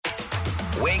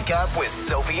Wake up with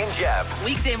Sophie and Jeff.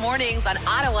 Weekday mornings on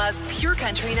Ottawa's Pure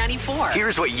Country 94.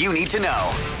 Here's what you need to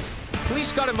know.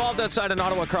 Police got involved outside an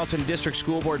Ottawa Carleton District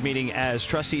School Board meeting as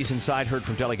trustees inside heard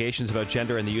from delegations about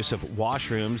gender and the use of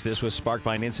washrooms. This was sparked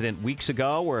by an incident weeks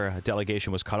ago where a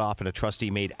delegation was cut off and a trustee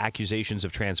made accusations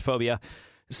of transphobia.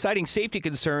 Citing safety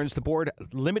concerns, the board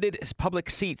limited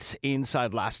public seats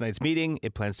inside last night's meeting.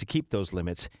 It plans to keep those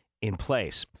limits in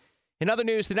place. In other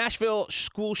news, the Nashville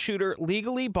school shooter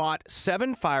legally bought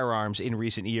 7 firearms in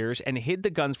recent years and hid the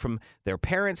guns from their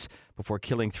parents before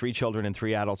killing 3 children and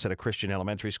 3 adults at a Christian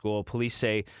elementary school. Police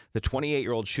say the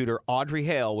 28-year-old shooter, Audrey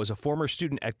Hale, was a former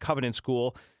student at Covenant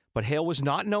School, but Hale was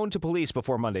not known to police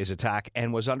before Monday's attack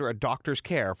and was under a doctor's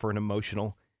care for an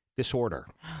emotional disorder.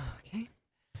 Okay.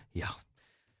 Yeah.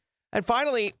 And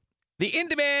finally, the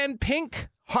in-demand pink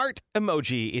heart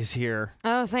emoji is here.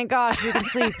 Oh, thank gosh, we can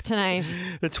sleep tonight.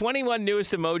 The 21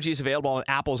 newest emojis available on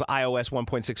Apple's iOS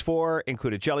 1.64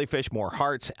 include a jellyfish, more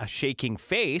hearts, a shaking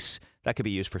face. That could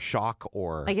be used for shock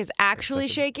or... Like it's actually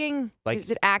shaking? Like, is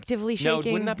it actively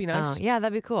shaking? No, wouldn't that be nice? Oh, yeah,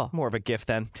 that'd be cool. More of a gift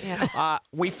then. Yeah.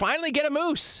 We finally get a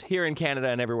moose here in Canada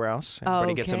and everywhere else.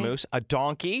 Everybody gets a moose. A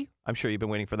donkey. I'm sure you've been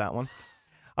waiting for that one.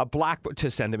 A blackbird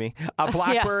to send to me. A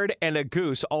blackbird and a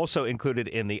goose also included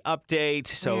in the update.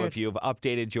 So Weird. if you've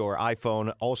updated your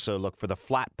iPhone, also look for the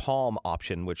flat palm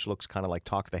option, which looks kind of like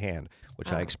talk the hand,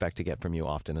 which I expect to get from you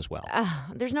often as well.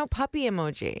 There's no puppy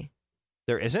emoji.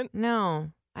 There isn't?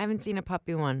 No, I haven't seen a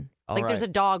puppy one. All There's right.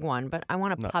 a dog one, but I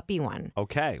want a puppy one.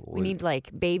 Okay. We need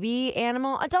like baby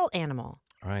animal, adult animal.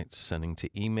 All right, sending to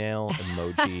email,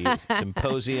 emoji,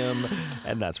 symposium,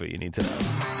 and that's what you need to know.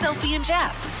 Sophie and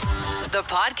Jeff, the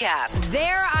podcast.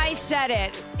 There I Said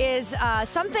It is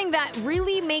something that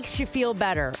really makes you feel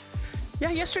better. Yeah,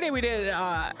 yesterday we did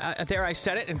There I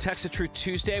Said It and Text the Truth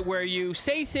Tuesday, where you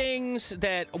say things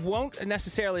that won't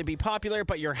necessarily be popular,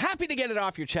 but you're happy to get it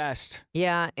off your chest.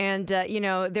 Yeah, and,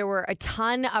 there were a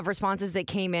ton of responses that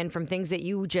came in from things that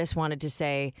you just wanted to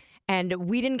say, and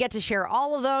we didn't get to share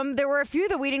all of them. There were a few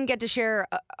that we didn't get to share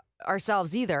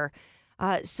ourselves either.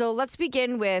 So let's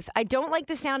begin with, I don't like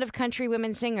the sound of country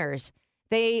women singers.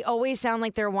 They always sound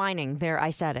like they're whining. There,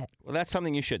 I said it. Well, that's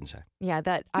something you shouldn't say. Yeah,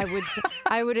 that I would,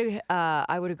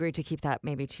 I would agree to keep that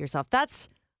maybe to yourself. That's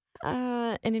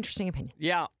an interesting opinion.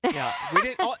 Yeah.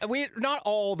 Not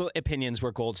all the opinions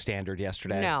were gold standard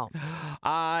yesterday. No.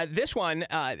 This one,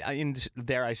 in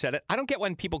There I Said It. I don't get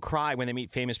when people cry when they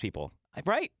meet famous people.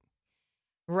 Right?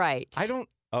 Right. I don't.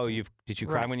 Oh, did you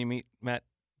cry when you met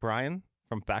Brian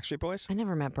from Backstreet Boys? I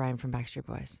never met Brian from Backstreet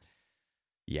Boys.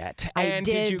 Yet. I And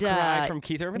did you did, cry from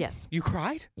Keith Urban? Yes. You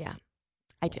cried? Yeah,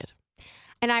 I did.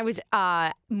 And I was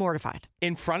mortified.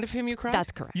 In front of him you cried?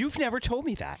 That's correct. You've never told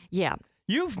me that. Yeah.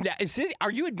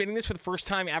 Are you admitting this for the first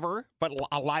time ever, but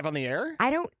live on the air? I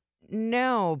don't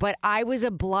know, but I was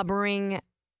a blubbering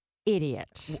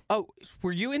idiot. Oh,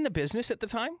 were you in the business at the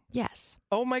time? Yes.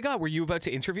 Oh my God, were you about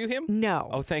to interview him? No.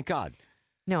 Oh, thank God.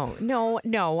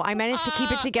 No. I managed to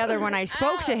keep it together when I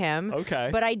spoke to him. Okay.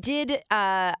 But I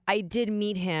did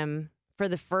meet him for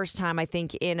the first time, I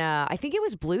think, I think it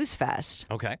was Blues Fest.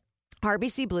 Okay.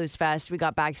 RBC Blues Fest. We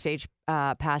got backstage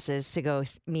passes to go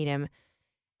meet him.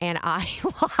 And I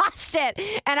lost it.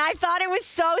 And I thought it was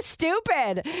so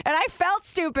stupid. And I felt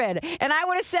stupid. And I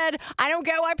would have said, I don't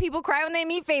get why people cry when they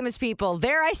meet famous people.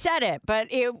 There I said it. But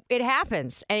it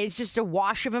happens. And it's just a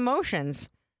wash of emotions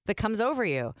that comes over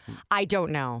you. I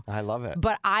don't know. I love it.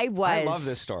 But I love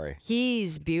this story.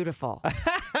 He's beautiful.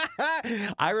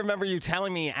 I remember you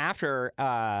telling me after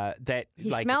that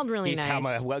he smelled really nice.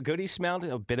 How good he smelled.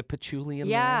 A bit of patchouli in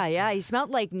there. Yeah. He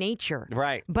smelled like nature.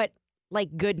 Right. But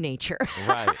like good nature.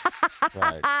 Right.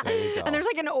 There you go. And there's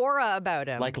like an aura about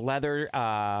him. Like leather.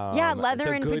 Leather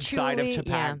the and good side of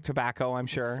patchouli, tobacco, I'm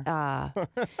sure.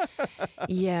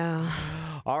 Yeah.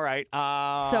 All right.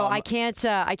 So I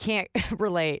can't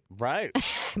relate. Right.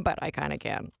 But I kind of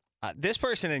can. This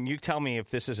person, and you tell me if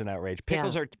this is an outrage.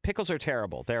 Pickles are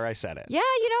terrible. There, I said it. Yeah,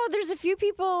 there's a few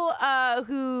people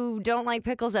who don't like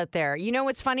pickles out there. You know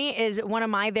what's funny is one of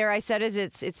my There I Said is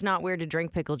it's not weird to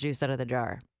drink pickle juice out of the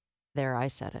jar. There I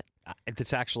said it.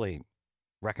 It's actually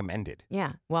recommended.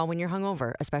 Yeah. Well, when you're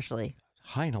hungover, especially.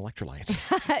 High in electrolytes.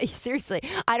 Seriously.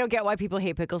 I don't get why people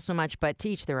hate pickles so much, but to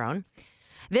each their own.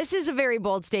 This is a very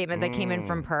bold statement that came in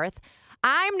from Perth.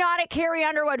 I'm not a Carrie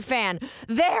Underwood fan.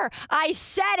 There, I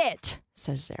said it,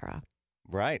 says Sarah.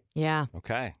 Right. Yeah.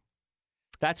 Okay.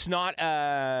 That's not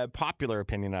a popular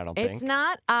opinion, I don't think. It's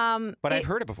not. But I've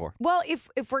heard it before. Well,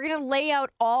 if we're going to lay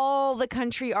out all the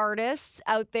country artists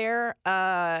out there,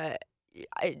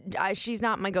 she's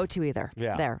not my go-to either.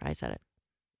 Yeah. There, I said it.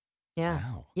 Yeah.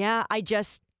 Wow. Yeah,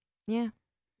 yeah.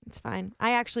 It's fine.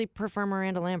 I actually prefer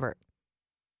Miranda Lambert.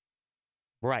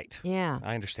 Right. Yeah.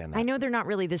 I understand that. I know they're not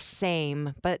really the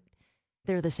same, but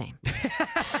they're the same.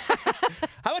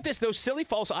 How about this? Those silly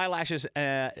false eyelashes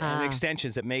and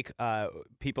extensions that make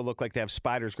people look like they have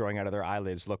spiders growing out of their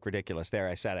eyelids look ridiculous. There,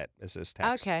 I said it. This is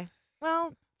text. Okay.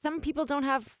 Well, some people don't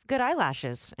have good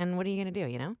eyelashes, and what are you going to do,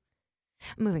 you know?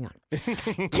 Moving on.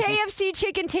 KFC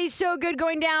chicken tastes so good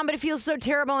going down, but it feels so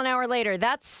terrible an hour later.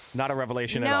 That's not a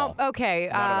revelation at all. No, okay.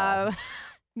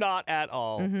 Not at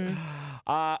all.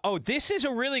 Mm-hmm. This is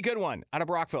a really good one out of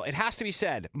Brockville. It has to be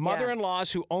said.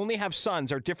 Mother-in-laws who only have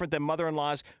sons are different than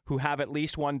mother-in-laws who have at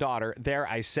least one daughter. There,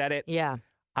 I said it. Yeah.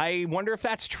 I wonder if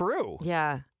that's true.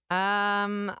 Yeah. I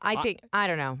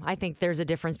don't know. I think there's a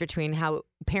difference between how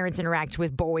parents interact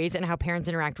with boys and how parents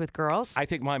interact with girls. I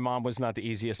think my mom was not the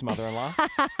easiest mother-in-law.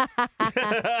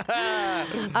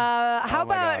 How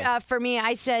about for me,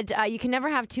 I said you can never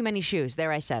have too many shoes.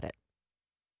 There, I said it.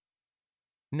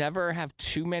 Never have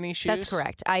too many shoes? That's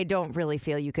correct. I don't really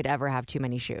feel you could ever have too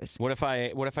many shoes. What if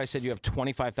I said you have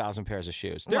 25,000 pairs of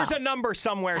shoes? There's a number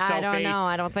somewhere, Sophie. I don't know.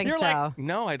 I don't think You're so. Like,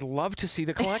 no, I'd love to see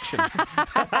the collection.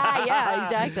 Yeah,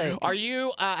 exactly. Are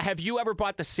you? Have you ever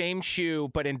bought the same shoe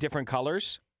but in different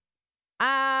colors?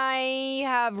 I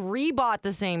have rebought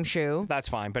the same shoe. That's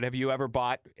fine. But have you ever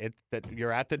bought it that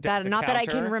you're at the not counter? that I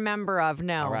can remember of,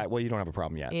 no. All right. Well, you don't have a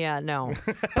problem yet. Yeah, no.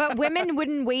 But women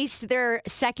wouldn't waste their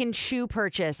second shoe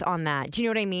purchase on that. Do you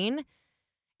know what I mean?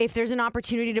 If there's an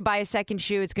opportunity to buy a second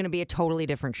shoe, it's going to be a totally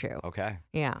different shoe. Okay.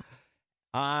 Yeah.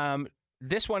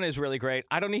 This one is really great.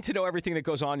 I don't need to know everything that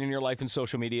goes on in your life and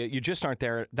social media. You just aren't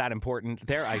that important.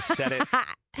 There, I said it.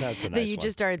 That's a nice You one.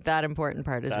 just aren't that important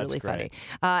part is That's really great.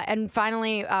 funny. And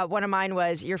finally, one of mine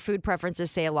was your food preferences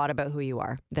say a lot about who you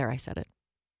are. There, I said it.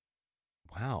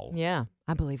 Wow. Yeah,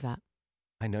 I believe that.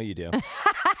 I know you do.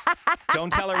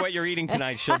 Don't tell her what you're eating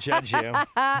tonight. She'll judge you.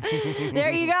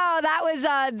 There you go. That was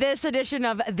this edition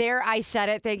of There I Said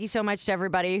It. Thank you so much to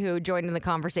everybody who joined in the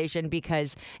conversation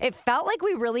because it felt like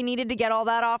we really needed to get all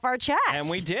that off our chest. And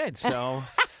we did, so.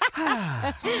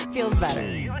 Feels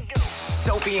better.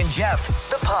 Sophie and Jeff,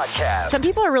 the podcast. Some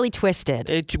people are really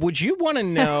twisted. Would you want to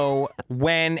know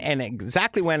when and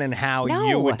exactly when and how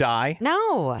you would die?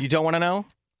 No. You don't want to know?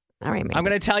 All right, maybe. I'm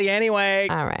going to tell you anyway.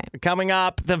 All right. Coming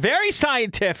up, the very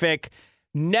scientific,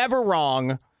 never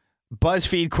wrong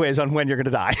BuzzFeed quiz on when you're going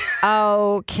to die.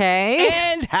 Okay.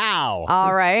 And how.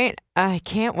 All right. I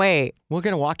can't wait. We're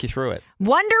going to walk you through it.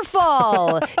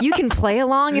 Wonderful. You can play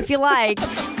along if you like.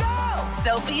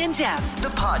 Sophie and Jeff, the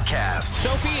podcast.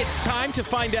 Sophie, it's time to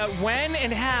find out when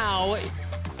and how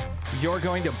you're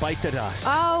going to bite the dust.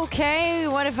 Okay.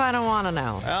 What if I don't want to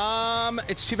know?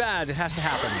 It's too bad. It has to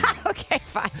happen. Okay,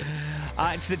 fine.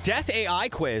 It's the Death AI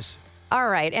quiz. All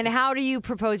right. And how do you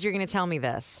propose you're going to tell me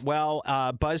this? Well,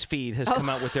 BuzzFeed has come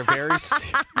out with their very...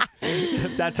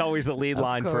 That's always the lead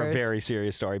line for a very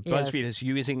serious story. Yes. BuzzFeed is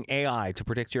using AI to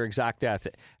predict your exact death.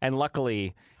 And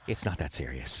luckily, it's not that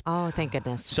serious. Oh, thank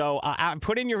goodness. So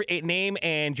put in your name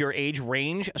and your age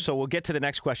range. So we'll get to the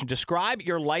next question. Describe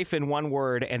your life in one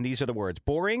word. And these are the words.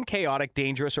 Boring, chaotic,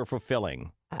 dangerous, or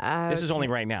fulfilling. This is only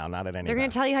right now, not at any They're going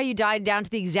to tell you how you died down to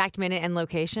the exact minute and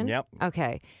location? Yep.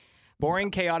 Okay.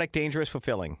 Boring, chaotic, dangerous,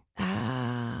 fulfilling.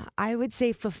 I would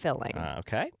say fulfilling.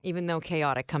 Okay. Even though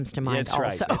chaotic comes to mind That's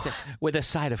also. right. With a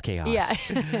side of chaos.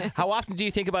 Yeah. How often do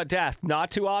you think about death?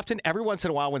 Not too often. Every once in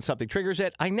a while when something triggers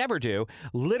it. I never do.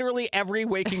 Literally every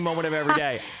waking moment of every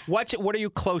day. What are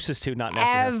you closest to? Not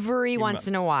necessarily. Every once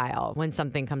in a while when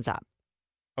something comes up.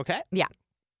 Okay. Yeah.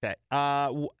 Okay.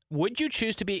 Would you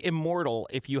choose to be immortal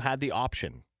if you had the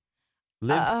option?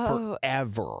 Live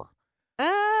forever.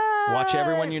 Watch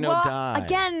everyone you know die.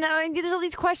 Again, there's all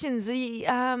these questions.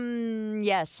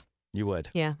 Yes. You would.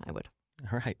 Yeah, I would.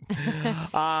 All right.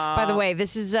 By the way,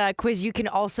 this is a quiz you can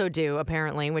also do,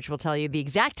 apparently, which will tell you the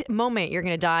exact moment you're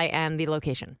going to die and the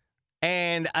location.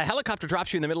 And a helicopter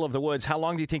drops you in the middle of the woods. How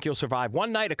long do you think you'll survive?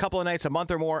 One night, a couple of nights, a month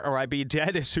or more, or I'd be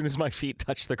dead as soon as my feet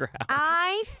touch the ground?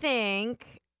 I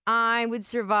think I would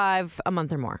survive a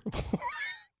month or more.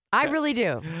 I really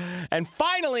do. And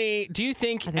finally, do you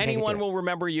think I anyone will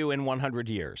remember you in 100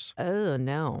 years? Oh,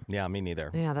 no. Yeah, me neither.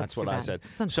 Yeah, that's what too I bad. said.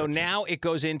 It's So now it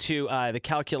goes into the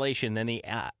calculation, then the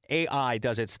AI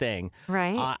does its thing.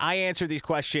 Right. I answer these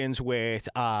questions with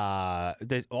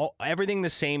everything the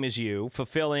same as you,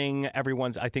 fulfilling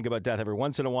I think about death every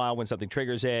once in a while when something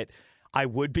triggers it. I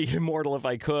would be immortal if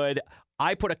I could.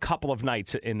 I put a couple of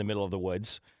nights in the middle of the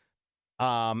woods.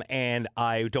 And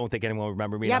I don't think anyone will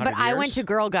remember me. Yeah, in but 100 years. I went to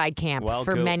Girl Guide camp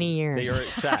for many years.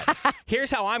 You're set. Here's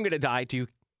how I'm going to die. Do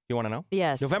you You want to know?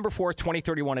 Yes. November 4th,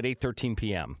 2031 at 8:13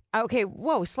 p.m. Okay,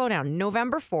 whoa, slow down.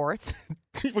 November 4th.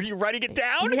 Were you writing it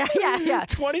down? Yeah.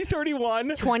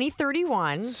 2031.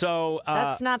 2031. So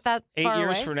that's not that 8 far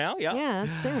years away. from now. Yeah. Yeah,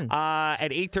 that's soon. At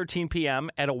 8:13 p.m.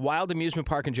 at a wild amusement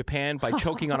park in Japan by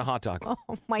choking on a hot dog. Oh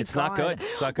my God. It's not good.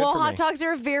 It's not good well, for me. hot dogs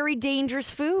are a very dangerous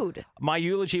food. My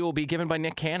eulogy will be given by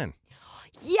Nick Cannon.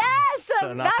 Yes.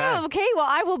 not bad. Okay. Well,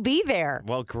 I will be there.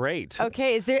 Well, great.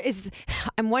 Okay.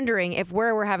 I'm wondering if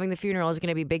where we're having the funeral is going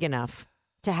to be big enough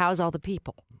to house all the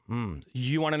people.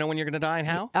 You want to know when you're going to die and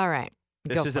how? All right.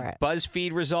 This is the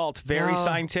BuzzFeed result. Very No.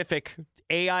 scientific.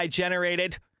 AI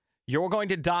generated. You're going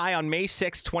to die on May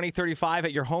 6, 2035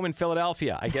 at your home in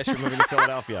Philadelphia. I guess you're moving to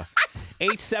Philadelphia.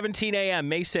 8:17 a.m.,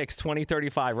 May 6,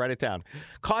 2035. Write it down.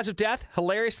 Cause of death,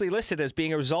 hilariously listed as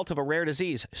being a result of a rare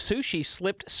disease. Sushi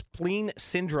slipped spleen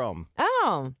syndrome.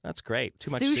 Oh. That's great. Too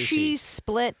much Sushi sushi.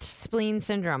 split spleen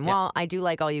syndrome. Yeah. Well, I do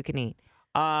like all you can eat.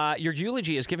 Your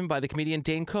eulogy is given by the comedian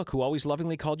Dane Cook, who always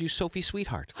lovingly called you Sophie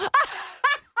Sweetheart.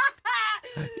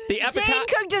 The epitaph. Dane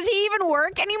Cook, does he even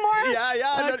work anymore?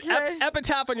 Yeah. Okay. The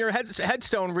epitaph on your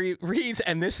headstone reads,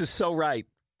 and this is so right,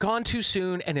 gone too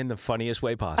soon and in the funniest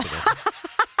way possible.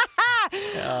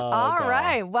 All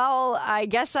right. Well, I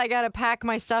guess I got to pack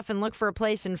my stuff and look for a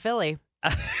place in Philly.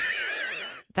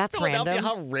 That's Philadelphia, random.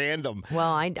 how random.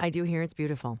 Well, I do hear it's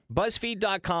beautiful.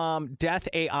 BuzzFeed.com, Death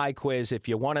AI quiz if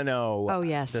you want to know Oh,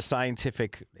 yes. the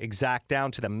scientific exact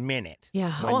down to the minute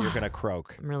Yeah. when Oh. you're going to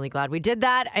croak. I'm really glad we did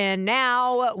that, and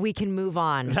now we can move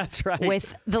on. That's right.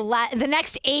 With the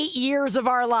next 8 years of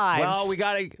our lives. Well,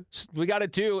 we gotta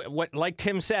do what, like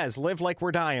Tim says, live like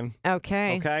we're dying.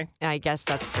 Okay. Okay. I guess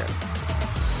that's true.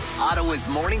 Ottawa's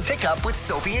Morning Pickup with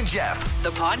Sophie and Jeff. The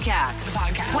podcast.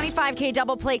 25K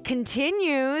double play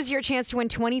continues. Your chance to win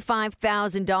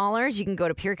 $25,000. You can go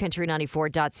to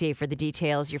purecountry94.ca for the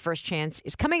details. Your first chance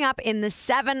is coming up in the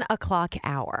 7 o'clock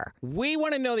hour. We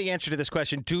want to know the answer to this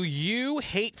question. Do you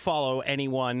hate follow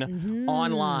anyone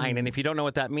online? And if you don't know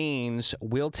what that means,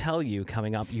 we'll tell you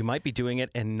coming up. You might be doing it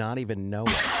and not even know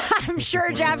it. I'm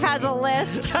sure Jeff has a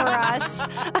list for us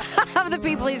of the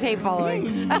people he's hate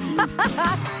following.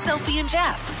 Sophie and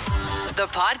Jeff. The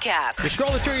podcast. You're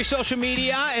scrolling through your social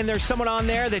media, and there's someone on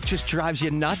there that just drives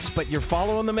you nuts, but you're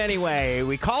following them anyway.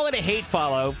 We call it a hate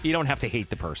follow. You don't have to hate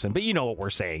the person, but you know what we're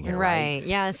saying here, right? Right.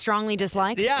 Yeah, strongly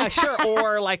dislike. Yeah, sure.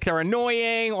 Or like they're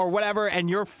annoying or whatever, and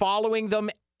you're following them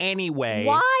anyway.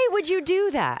 Why would you do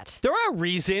that? There are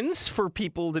reasons for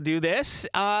people to do this.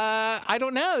 I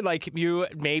don't know. Like you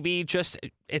maybe just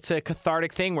it's a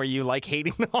cathartic thing where you like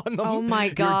hating on them. Oh my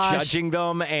gosh. You're judging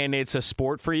them and it's a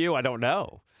sport for you. I don't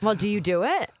know. Well, do you do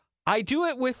it? I do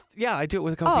it with a couple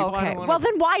people. Oh, I okay. don't Well,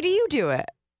 then why do you do it?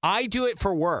 I do it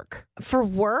for work. For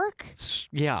work?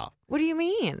 Yeah. What do you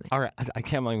mean? All right. I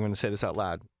can't believe I'm going to say this out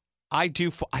loud. I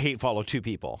hate follow two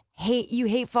people. You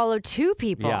hate follow two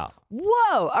people? Yeah.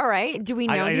 Whoa. All right. Do we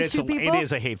know these two people? It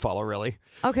is a hate follow, really.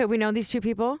 Okay, we know these two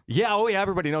people? Yeah. Oh, yeah.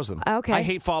 Everybody knows them. Okay. I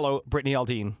hate follow Brittany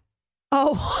Aldean.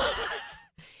 Oh.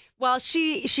 Well,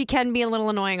 she can be a little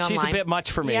annoying online. She's a bit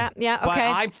much for me. Yeah, okay. But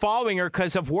I'm following her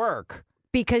because of work.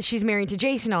 Because she's married to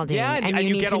Jason Aldean, Yeah, and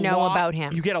you need get to a know lot, about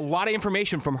him. You get a lot of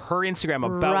information from her Instagram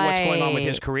about what's going on with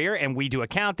his Right. career, and we do a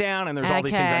countdown, and there's all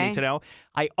these things I Okay. need to know.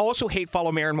 I also hate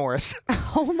follow Maren Morris,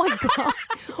 Oh my God.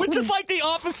 which is like the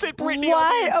opposite Brittany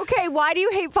Aldean. What? Okay, why do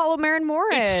you hate follow Maren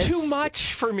Morris? It's too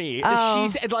much for me. Oh.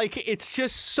 She's like, it's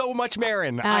just so much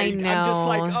Maren. I know. I'm just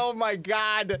like, oh my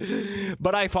God.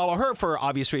 But I follow her for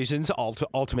obvious reasons,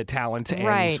 ultimate talent, and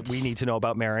Right. we need to know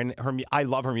about Maren. I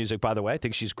love her music, by the way. I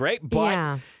think she's great, but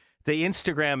Yeah. the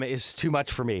Instagram is too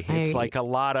much for me. It's like a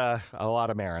lot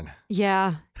of Maren.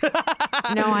 Yeah.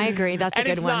 No, I agree. That's a And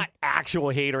good it's one. not actual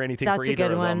hate or anything for That's a either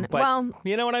good of them. one. But Well,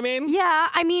 you know what I mean? Yeah,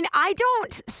 I mean, I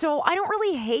don't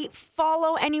really hate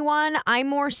follow anyone. I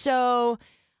more so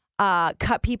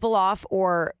cut people off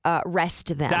or rest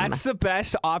them. That's the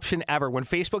best option ever. When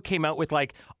Facebook came out with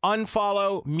like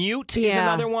unfollow, mute is Yeah.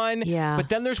 another one. Yeah. But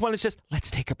then there's one that's just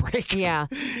let's take a break. Yeah.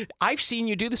 I've seen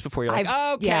you do this before. You're like,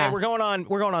 okay, yeah. we're going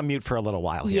on mute for a little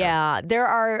while here. Yeah, there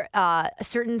are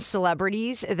certain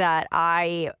celebrities that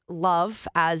I love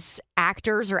as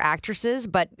actors or actresses,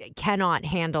 but cannot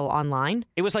handle online.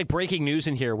 It was like breaking news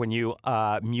in here when you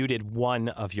muted one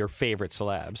of your favorite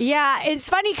celebs. Yeah, it's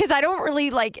funny because I don't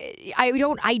really I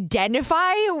don't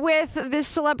identify with this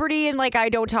celebrity and I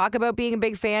don't talk about being a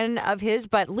big fan of his,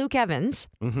 but Luke Evans,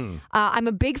 I'm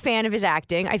a big fan of his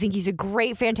acting. I think he's a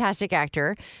great, fantastic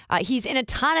actor. He's in a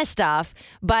ton of stuff,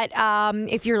 but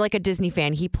if you're like a Disney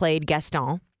fan, he played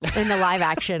Gaston in the live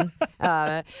action.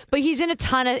 But he's in a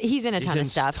ton of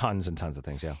stuff. Tons and tons of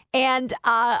things, yeah. And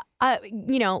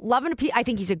loving I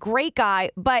think he's a great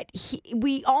guy, but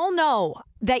we all know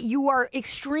that you are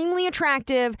extremely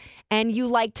attractive and you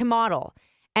like to model.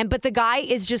 But the guy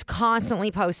is just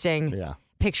constantly posting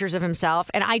pictures of himself,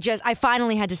 and I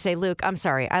finally had to say, Luke, I'm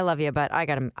sorry, I love you, but I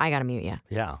gotta mute you.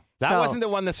 Yeah. That wasn't the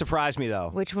one that surprised me,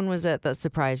 though. Which one was it that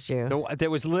surprised you?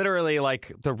 There was literally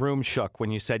like the room shook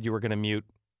when you said you were going to mute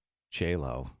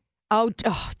J-Lo. Oh,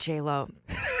 J-Lo.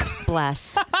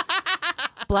 Bless.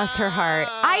 Bless her heart.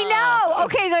 I know.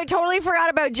 Okay, so I totally forgot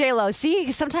about J-Lo.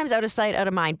 See, sometimes out of sight, out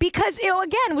of mind. Because it,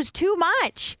 again, was too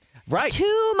much. Right.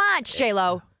 Too much,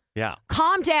 J-Lo. Yeah.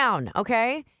 Calm down,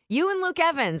 okay? You and Luke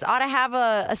Evans ought to have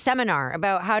a seminar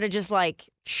about how to just,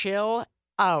 chill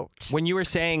out. When you were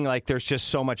saying, there's just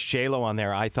so much J-Lo on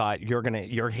there, I thought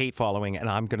you're hate following and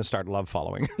I'm going to start love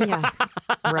following. Yeah,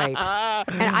 right.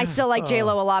 And I still like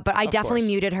J-Lo a lot, but I definitely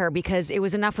muted her because it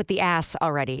was enough with the ass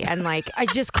already. And, I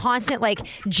just constant,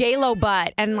 J-Lo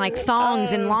butt and,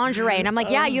 thongs and lingerie. And I'm like,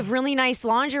 yeah, you have really nice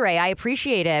lingerie. I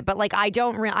appreciate it. But, I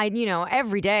don't,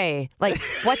 every day,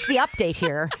 what's the update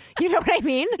here? You know what I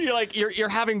mean? You're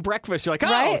having breakfast. You're like,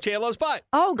 oh, right? J-Lo's butt.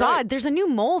 Oh, God, there's a new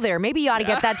mole there. Maybe you ought to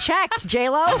get that checked,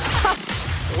 J-Lo.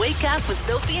 Wake up with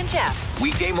Sophie and Jeff.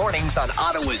 Weekday mornings on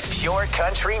Ottawa's Pure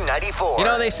Country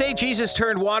 94. They say Jesus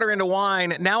turned water into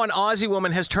wine. Now an Aussie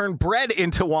woman has turned bread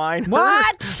into wine.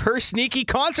 What? Her sneaky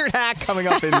concert hack coming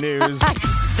up in news.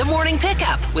 The Morning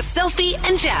Pickup with Sophie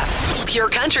and Jeff. Pure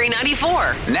Country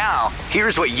 94. Now,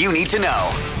 here's what you need to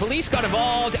know. Police got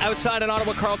involved outside an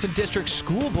Ottawa Carleton District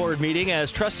School Board meeting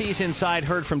as trustees inside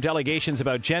heard from delegations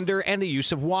about gender and the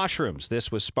use of washrooms.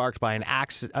 This was sparked by an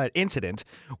incident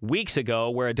weeks ago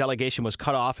where a delegation was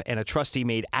cut off and a trustee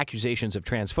made accusations of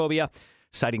transphobia.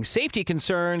 Citing safety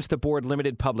concerns, the board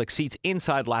limited public seats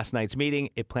inside last night's meeting.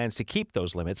 It plans to keep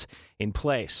those limits in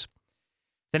place.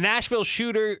 The Nashville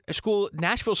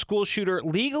school shooter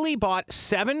legally bought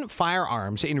 7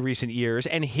 firearms in recent years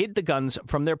and hid the guns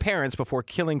from their parents before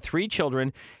killing 3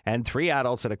 children and 3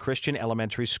 adults at a Christian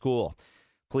elementary school.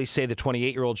 Police say the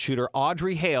 28-year-old shooter,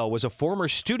 Audrey Hale, was a former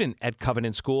student at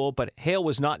Covenant School, but Hale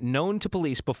was not known to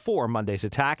police before Monday's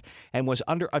attack and was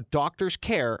under a doctor's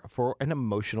care for an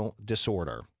emotional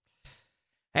disorder.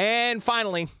 And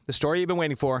finally, the story you've been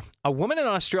waiting for. A woman in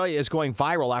Australia is going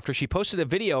viral after she posted a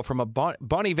video from a Bon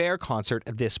Iver concert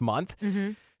this month.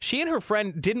 Mm-hmm. She and her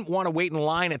friend didn't want to wait in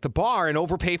line at the bar and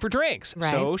overpay for drinks.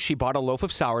 Right. So she bought a loaf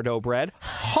of sourdough bread,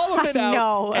 hollowed it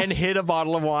out, and hid a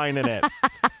bottle of wine in it.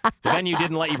 The venue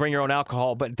didn't let you bring your own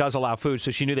alcohol, but does allow food,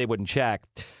 so she knew they wouldn't check.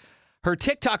 Her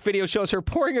TikTok video shows her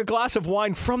pouring a glass of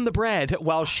wine from the bread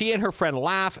while she and her friend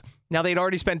laugh. Now, they'd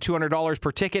already spent $200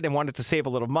 per ticket and wanted to save a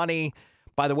little money.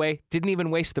 By the way, didn't even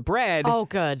waste the bread. Oh,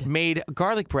 good. Made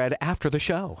garlic bread after the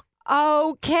show.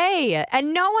 Okay.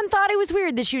 And no one thought it was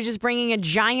weird that she was just bringing a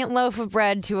giant loaf of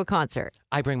bread to a concert.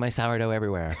 I bring my sourdough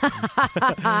everywhere.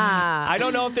 I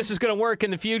don't know if this is going to work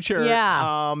in the future.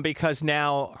 Yeah. Because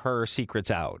now her secret's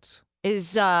out.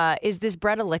 Is this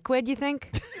bread a liquid, you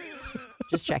think?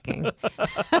 Just checking. They're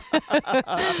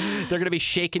going to be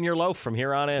shaking your loaf from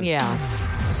here on in. Yeah.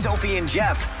 Sophie and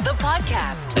Jeff. The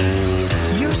podcast.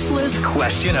 Useless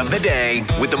question of the day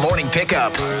with the morning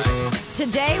pickup.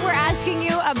 Today we're asking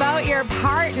you about your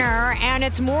partner, and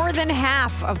it's more than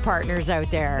half of partners out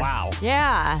there. Wow.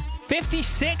 Yeah.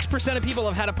 56% of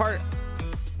people have had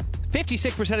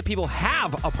 56% of people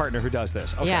have a partner who does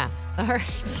this. Okay. Yeah. All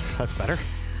right. That's better.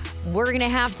 We're going to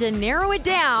have to narrow it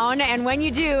down, and when you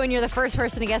do, and you're the first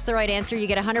person to guess the right answer, you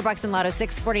get $100 in Lotto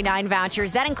 649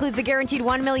 vouchers. That includes the guaranteed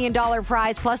 $1 million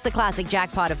prize, plus the classic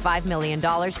jackpot of $5 million.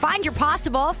 Find your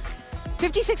possible.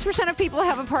 56% of people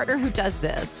have a partner who does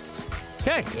this.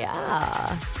 Okay.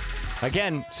 Yeah.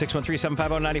 Again,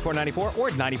 613-750-9494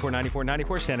 or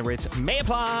 949494. Standard rates may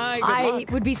apply. Good luck.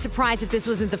 I would be surprised if this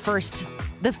wasn't the first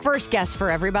guess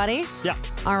for everybody. Yeah.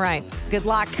 All right. Good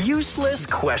luck. Useless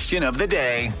question of the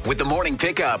day with the morning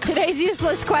pickup. Today's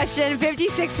useless question.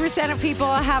 56% of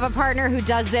people have a partner who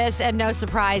does this, and no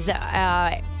surprise,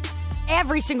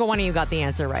 every single one of you got the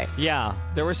answer right. Yeah.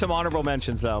 There were some honorable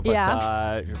mentions, though.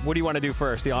 But what do you want to do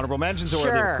first? The honorable mentions or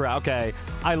Sure. the Okay.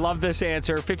 I love this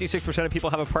answer. 56% of people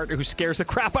have a partner who scares the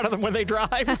crap out of them when they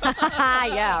drive.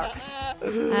 Yeah.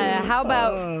 How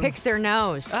about picks their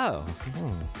nose? Oh.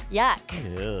 Yuck. Yeah.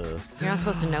 You're not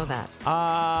supposed to know that.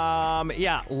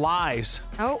 Yeah. Lies.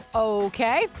 Oh,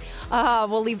 okay.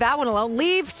 We'll leave that one alone.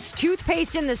 Leaves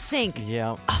toothpaste in the sink.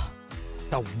 Yeah.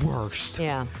 The worst.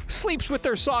 Yeah. Sleeps with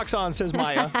their socks on, says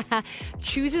Maya.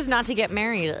 Chooses not to get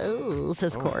married,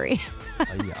 says Corey.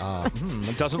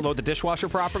 Doesn't load the dishwasher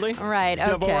properly. Right,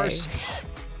 okay. Divorce.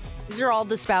 These are all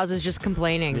the spouses just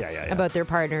complaining about their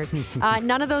partners.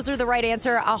 None of those are the right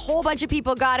answer. A whole bunch of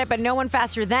people got it, but no one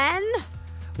faster than...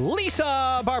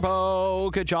 Lisa Barbo.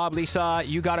 Good job, Lisa.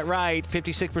 You got it right.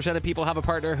 56% of people have a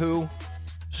partner who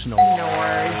snores.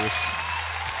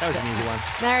 That was an easy one.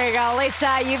 There you go,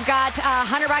 Lisa. You've got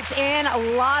 $100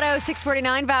 in Lotto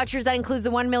 649 vouchers. That includes the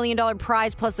 $1 million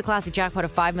prize plus the classic jackpot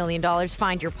of $5 million.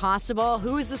 Find your possible.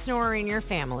 Who is the snorer in your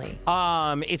family?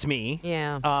 It's me.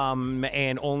 Yeah.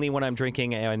 And only when I'm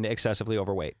drinking and excessively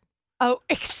overweight. Oh,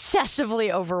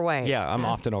 excessively overweight. Yeah, I'm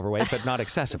often overweight, but not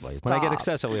excessively. When I get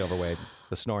excessively overweight,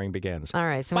 the snoring begins. All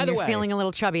right. So when you're feeling a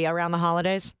little chubby around the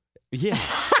holidays? Yeah.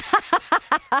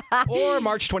 Or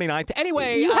March 29th.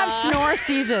 Anyway. You have snore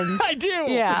seasons. I do.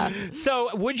 Yeah.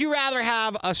 So would you rather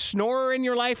have a snorer in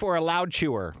your life or a loud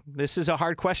chewer? This is a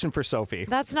hard question for Sophie.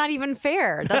 That's not even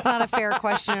fair. That's not a fair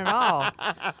question at all.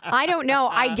 I don't know.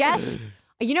 I guess...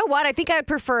 You know what? I think I'd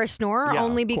prefer a snorer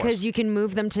only because you can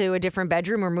move them to a different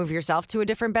bedroom or move yourself to a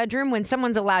different bedroom. When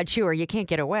someone's a loud chewer, you can't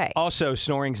get away. Also,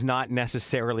 snoring's not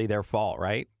necessarily their fault,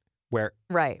 right?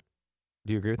 Right.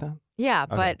 Do you agree with that? Yeah,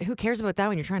 but who cares about that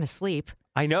when you're trying to sleep?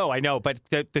 I know. But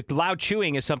the loud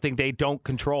chewing is something they don't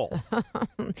control.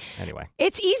 Anyway.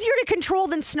 It's easier to control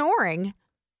than snoring.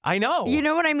 I know. You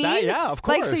know what I mean? Yeah, of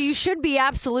course. Like, so you should be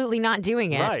absolutely not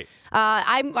doing it. Right.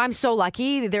 I'm so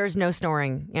lucky there's no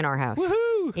snoring in our house. Woohoo!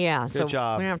 Yeah, Good so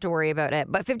job. we don't have to worry about it.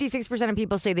 But 56% of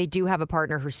people say they do have a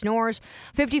partner who snores.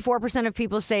 54% of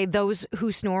people say those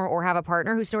who snore or have a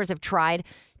partner who snores have tried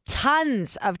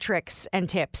tons of tricks and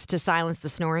tips to silence the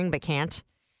snoring but can't.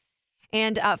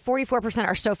 And 44%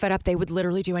 are so fed up they would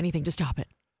literally do anything to stop it.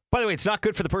 By the way, it's not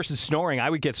good for the person snoring. I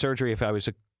would get surgery if I was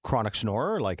a chronic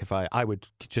snorer. Like if I would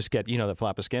just get, the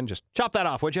flap of skin. Just chop that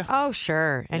off, would you? Oh,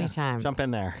 sure. Anytime. Jump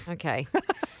in there. Okay.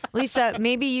 Lisa,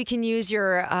 maybe you can use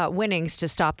your winnings to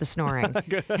stop the snoring.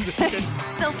 Good.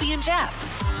 Sophie and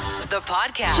Jeff, the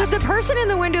podcast. Should the person in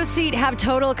the window seat have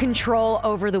total control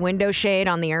over the window shade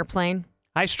on the airplane?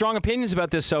 I have strong opinions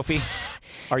about this, Sophie.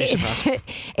 Are you surprised?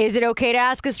 Is it okay to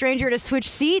ask a stranger to switch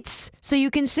seats so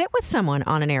you can sit with someone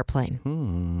on an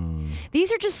airplane?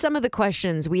 These are just some of the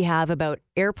questions we have about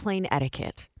airplane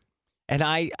etiquette. And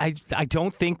I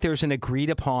don't think there's an agreed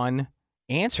upon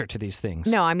answer to these things.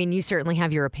 No, I mean, you certainly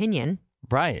have your opinion.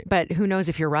 Right. But who knows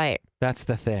if you're right? That's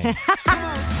the thing.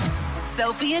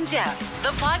 Sophie and Jeff, the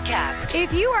podcast.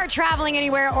 If you are traveling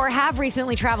anywhere or have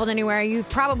recently traveled anywhere, you've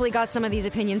probably got some of these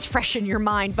opinions fresh in your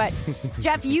mind. But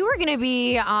Jeff, you are going to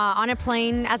be on a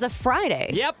plane as of Friday.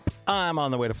 Yep. I'm on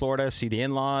the way to Florida, see the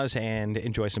in-laws, and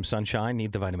enjoy some sunshine.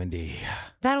 Need the vitamin D.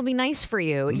 That'll be nice for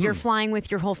you. You're flying with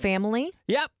your whole family?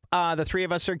 Yep. The three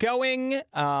of us are going,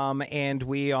 and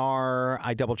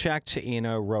I double-checked in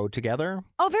a row together.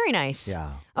 Oh, very nice.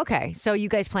 Yeah. Okay, so you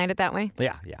guys planned it that way?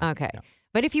 Yeah. Okay. Yeah.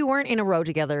 But if you weren't in a row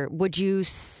together, would you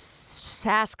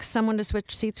ask someone to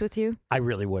switch seats with you? I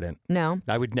really wouldn't. No?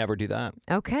 I would never do that.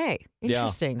 Okay.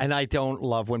 Interesting. Yeah. And I don't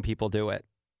love when people do it.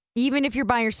 Even if you're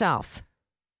by yourself?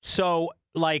 So,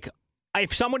 like...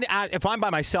 If I'm by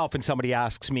myself and somebody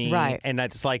asks me, right, and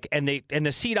that's like, and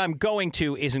the seat I'm going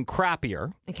to isn't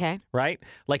crappier, okay, right?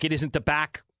 Like it isn't the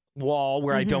back wall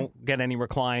where I don't get any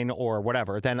recline or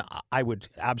whatever, then I would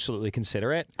absolutely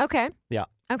consider it. Okay. Yeah.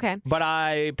 Okay. But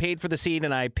I paid for the seat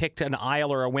and I picked an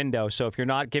aisle or a window. So if you're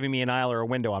not giving me an aisle or a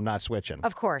window, I'm not switching.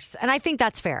 Of course. And I think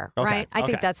that's fair, right? I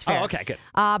think that's fair. Oh, okay, good.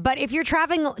 But if you're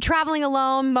traveling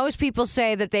alone, most people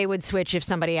say that they would switch if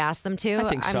somebody asked them to. I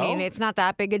think so. I mean, it's not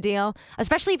that big a deal,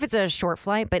 especially if it's a short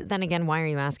flight. But then again, why are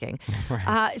you asking?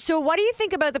 Right. So what do you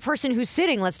think about the person who's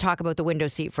sitting? Let's talk about the window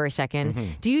seat for a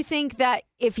second. Do you think that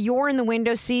if you're in the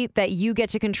window seat that you get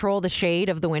to control the shade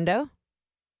of the window?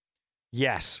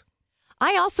 Yes.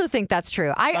 I also think that's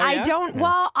true. I don't. Yeah.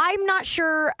 Well, I'm not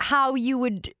sure how you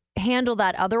would handle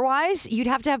that otherwise. You'd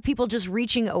have to have people just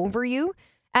reaching over you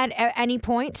at any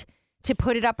point to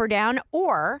put it up or down,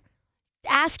 or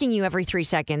asking you every 3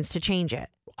 seconds to change it.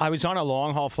 I was on a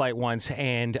long haul flight once,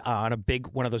 and on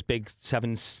one of those big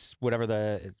sevens, whatever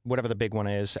the big one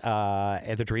is,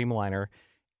 at the Dreamliner,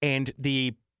 and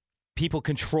the people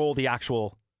control the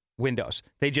actual windows.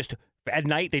 At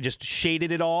night, they just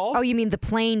shaded it all. Oh, you mean the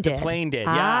plane did? The plane did,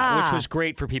 yeah, which was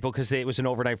great for people because it was an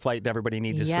overnight flight and everybody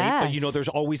needed to sleep. But, there's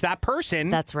always that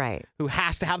person. That's right. Who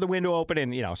has to have the window open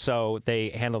and, so they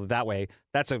handled it that way.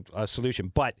 That's a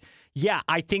solution. But, yeah,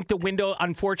 I think the window,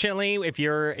 unfortunately, if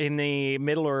you're in the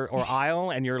middle or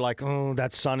aisle and you're like, oh,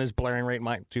 that sun is blaring right in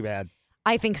my, too bad.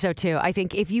 I think so too. I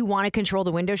think if you want to control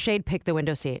the window shade, pick the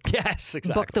window seat. Yes,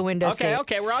 exactly. Book the window seat.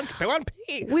 Okay, we're on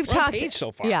page. We've talked page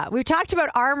so far. Yeah, we've talked about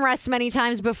armrests many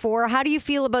times before. How do you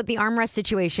feel about the armrest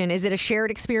situation? Is it a shared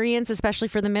experience, especially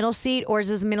for the middle seat, or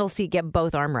does the middle seat get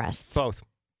both armrests? Both.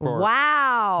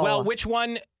 Wow. Well, which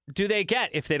one do they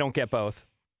get if they don't get both?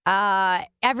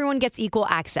 Everyone gets equal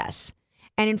access.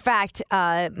 And in fact,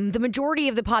 the majority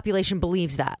of the population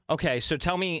believes that. Okay, so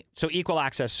tell me, so equal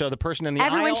access. So the person in the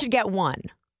Everyone aisle... should get one.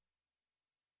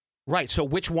 Right, so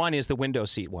which one is the window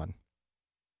seat one?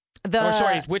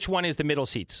 Which one is the middle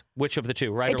seats? Which of the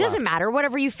two, right? It doesn't matter,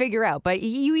 whatever you figure out, but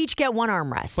you each get one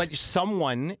armrest. But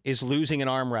someone is losing an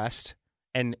armrest,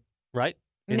 and right?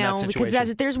 No,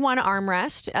 because there's one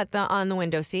armrest on the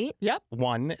window seat. Yep,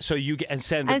 one. So you get and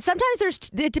sometimes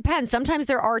it depends. Sometimes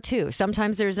there are two.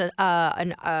 Sometimes there's an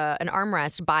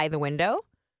armrest by the window.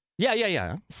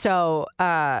 Yeah. So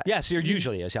so there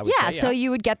usually is. I would say, so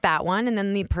you would get that one, and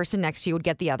then the person next to you would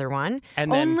get the other one. And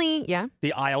then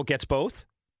the aisle gets both.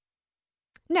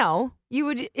 No, you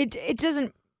would. It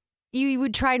doesn't. You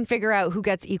would try and figure out who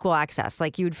gets equal access.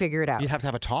 Like you would figure it out. You'd have to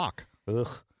have a talk. Ugh.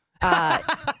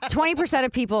 20%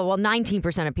 of people,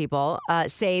 19% of people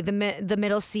say the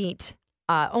middle seat.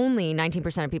 Only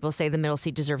 19% of people say the middle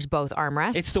seat deserves both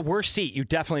armrests. It's the worst seat. You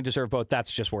definitely deserve both.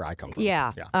 That's just where I come from.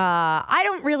 Yeah. I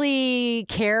don't really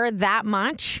care that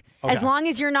much. Okay. As long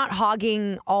as you're not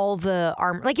hogging all the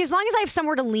arm. Like, as long as I have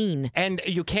somewhere to lean. And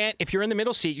you can't, if you're in the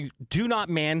middle seat, you do not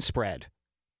man spread.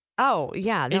 Oh,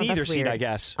 yeah. No, in either seat, weird. I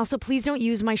guess. Also, please don't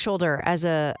use my shoulder as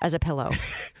a pillow.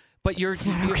 But you're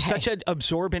such an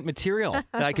absorbent material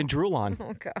that I can drool on.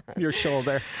 Oh, God. Your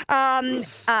shoulder. And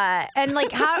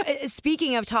like,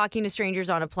 speaking of talking to strangers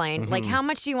on a plane, like, how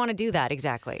much do you want to do that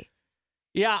exactly?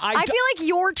 Yeah, I feel like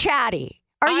you're chatty.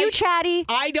 Are you chatty?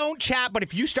 I don't chat, but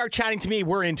if you start chatting to me,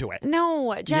 we're into it.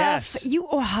 No, Jeff. Yes.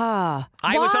 Why?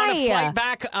 I was on a flight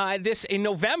back in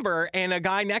November, and a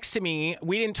guy next to me,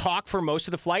 we didn't talk for most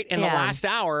of the flight. And the last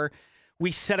hour,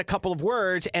 we said a couple of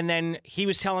words, and then he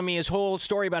was telling me his whole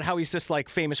story about how he's this like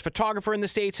famous photographer in the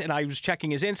States, and I was checking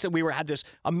his Insta. We had this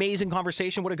amazing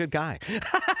conversation. What a good guy.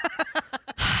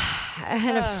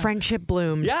 And a friendship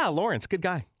bloomed. Yeah, Lawrence, good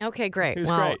guy. Okay, great. He was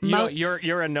great.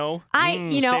 You're a no.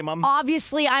 Stay mom.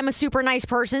 Obviously I'm a super nice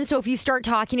person, so if you start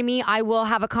talking to me, I will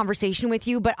have a conversation with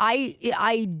you, but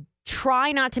I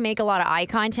try not to make a lot of eye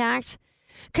contact.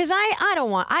 Because I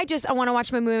want to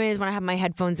watch my movies when I have my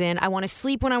headphones in. I want to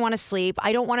sleep when I want to sleep.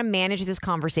 I don't want to manage this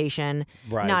conversation.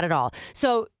 Right. Not at all.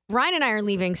 So Ryan and I are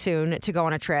leaving soon to go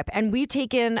on a trip, and we've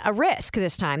taken a risk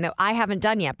this time that I haven't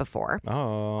done yet before.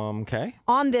 Okay.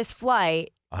 On this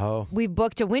flight, we've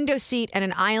booked a window seat and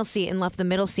an aisle seat and left the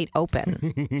middle seat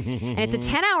open. And it's a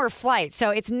 10-hour flight,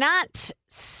 so it's not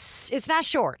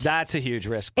short. That's a huge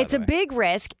risk. It's a big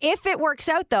risk. If it works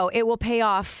out, though, it will pay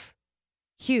off.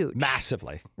 Huge.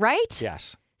 Massively. Right?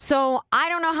 Yes. So I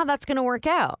don't know how that's going to work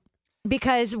out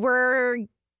because we're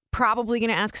probably going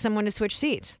to ask someone to switch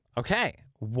seats. Okay.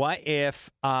 What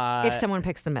if someone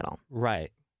picks the middle?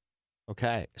 Right.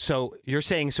 Okay. So you're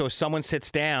saying if someone sits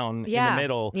down in the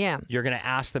middle, you're going to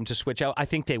ask them to switch out? I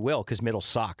think they will because middle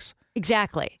sucks.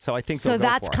 Exactly. So I think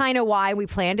that's kind of why we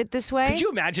planned it this way. Could you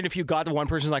imagine if you got the one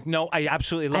person like, no, I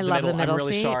absolutely love the middle. I'm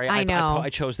really seat. sorry. I know. I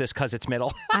chose this because it's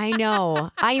middle. I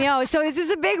know. So this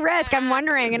is a big risk. I'm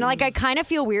wondering, and like I kind of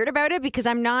feel weird about it because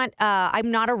I'm not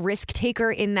a risk taker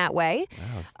in that way.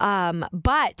 Oh.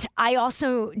 But I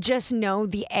also just know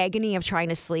the agony of trying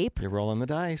to sleep. You're rolling the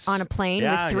dice on a plane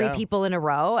with three people in a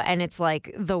row, and it's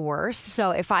like the worst.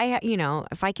 So if I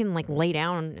can like lay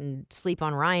down and sleep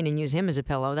on Ryan and use him as a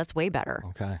pillow, that's way better.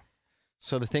 Okay.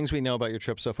 So the things we know about your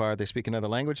trip so far, they speak another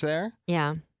language there?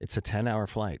 Yeah. It's a 10-hour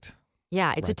flight.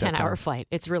 Yeah, it's a 10-hour flight.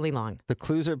 It's really long. The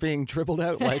clues are being dribbled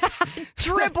out like...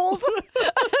 Dribbled?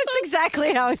 That's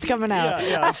exactly how it's coming out.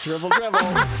 Yeah, dribble.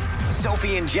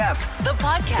 Sophie and Jeff, the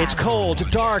podcast. It's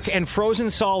cold, dark, and frozen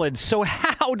solid. So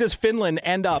how does Finland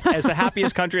end up as the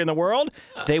happiest country in the world?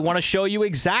 They want to show you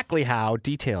exactly how.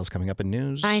 Details coming up in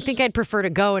news. I think I'd prefer to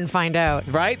go and find out.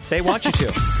 Right? They want you to.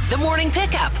 The Morning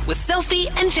Pickup with Sophie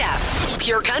and Jeff.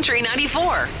 Pure Country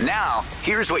 94. Now,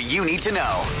 here's what you need to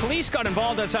know. Police got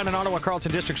involved outside an Ottawa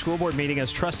Carleton District School Board meeting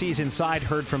as trustees inside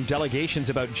heard from delegations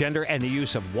about gender and the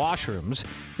use of washrooms.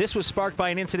 This was sparked by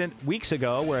an incident weeks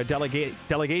ago where a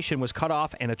delegation was cut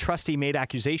off and a trustee made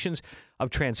accusations of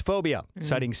transphobia.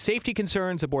 Citing safety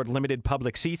concerns aboard limited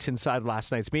public seats inside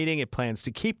last night's meeting, it plans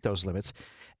to keep those limits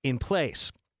in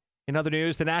place. In other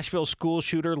news, the Nashville school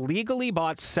shooter legally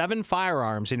bought 7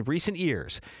 firearms in recent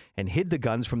years and hid the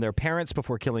guns from their parents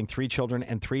before killing 3 children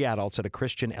and 3 adults at a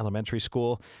Christian elementary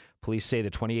school. Police say the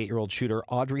 28-year-old shooter,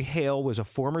 Audrey Hale, was a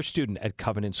former student at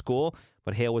Covenant School,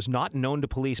 but Hale was not known to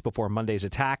police before Monday's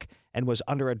attack and was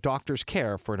under a doctor's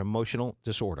care for an emotional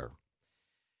disorder.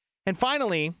 And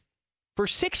finally, for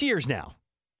 6 years now,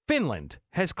 Finland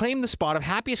has claimed the spot of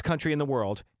happiest country in the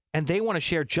world, and they want to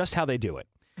share just how they do it.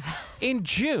 In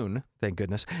June, thank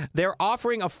goodness, they're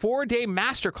offering a 4-day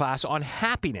masterclass on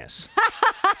happiness.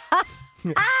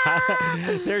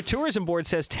 Their tourism board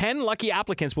says 10 lucky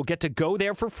applicants will get to go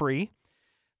there for free.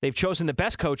 They've chosen the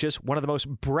best coaches, one of the most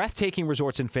breathtaking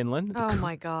resorts in Finland. Oh,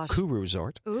 my gosh. Kuru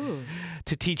Resort. Ooh.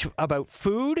 To teach about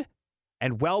food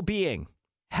and well-being,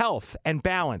 health and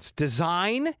balance,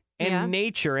 design and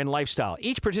nature and lifestyle.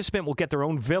 Each participant will get their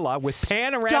own villa with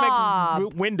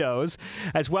panoramic windows,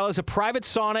 as well as a private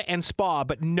sauna and spa,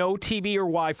 but no TV or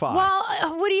Wi-Fi.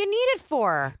 Well, what do you need it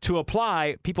for? To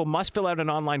apply, people must fill out an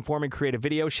online form and create a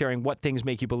video sharing what things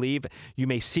make you believe you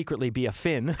may secretly be a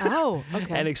Finn. Oh,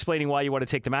 okay. And explaining why you want to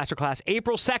take the masterclass.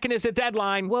 April 2nd is the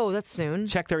deadline. Whoa, that's soon.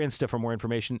 Check their Insta for more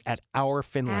information at Our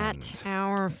Finland. At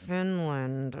Our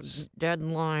Finland.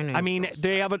 Deadline. I mean,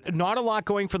 they have not a lot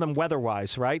going for them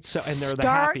weather-wise, right? So, and they're the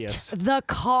happiest. Start the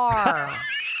car.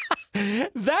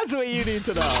 That's what you need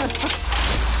to know.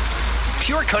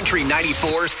 Pure Country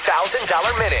 94's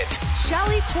 $1,000 minute.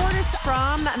 Shelly Cordes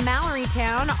from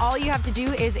Mallorytown. All you have to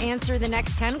do is answer the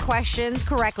next 10 questions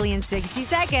correctly in 60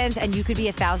 seconds, and you could be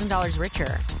 $1,000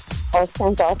 richer. Oh,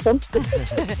 sounds awesome.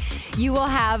 You will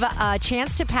have a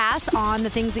chance to pass on the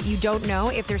things that you don't know.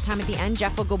 If there's time at the end,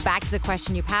 Jeff will go back to the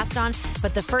question you passed on.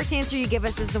 But the first answer you give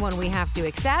us is the one we have to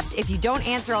accept. If you don't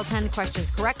answer all 10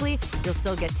 questions correctly, you'll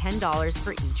still get $10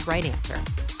 for each right answer.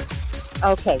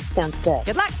 Okay, sounds good.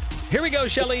 Good luck. Here we go,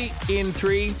 Shelly, in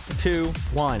 3, 2,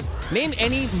 1. Name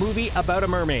any movie about a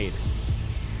mermaid.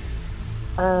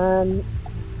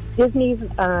 Disney's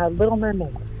Little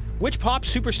Mermaid. Which pop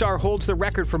superstar holds the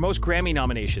record for most Grammy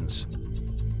nominations?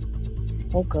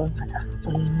 Oh, God.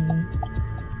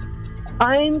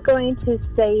 I'm going to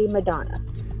say Madonna.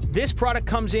 This product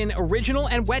comes in original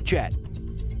and wet jet.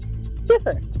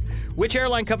 Different. Which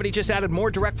airline company just added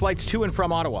more direct flights to and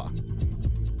from Ottawa?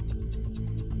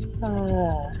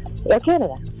 Air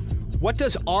Canada. What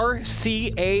does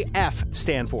RCAF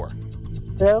stand for?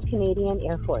 Royal Canadian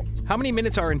Air Force. How many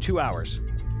minutes are in 2 hours?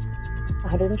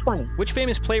 120. Which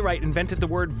famous playwright invented the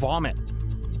word vomit?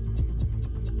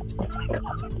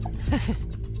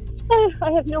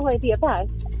 I have no idea. Pass.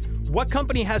 What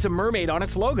company has a mermaid on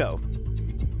its logo?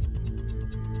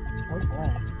 Oh,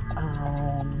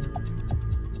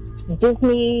 boy.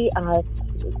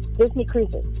 Disney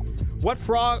Cruises. What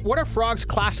are frogs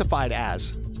classified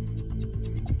as?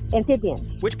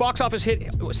 Amphibians. Which box office hit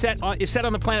is set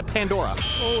on the planet Pandora?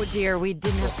 Oh, dear. We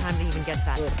didn't have time to even get to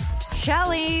that.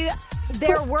 Shelly,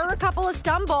 there were a couple of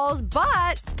stumbles,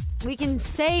 but we can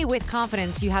say with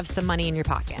confidence you have some money in your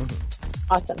pocket.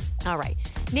 Awesome. All right.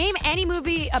 Name any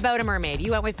movie about a mermaid.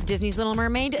 You went with Disney's Little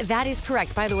Mermaid. That is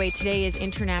correct. By the way, today is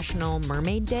International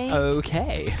Mermaid Day.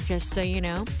 Okay. Just so you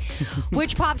know.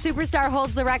 Which pop superstar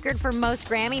holds the record for most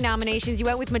Grammy nominations? You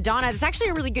went with Madonna. That's actually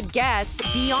a really good guess.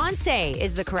 Beyonce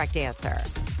is the correct answer.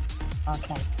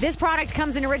 Okay. This product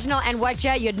comes in original and wet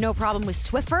jet. You had no problem with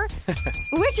Swiffer.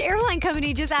 Which airline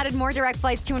company just added more direct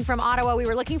flights to and from Ottawa? We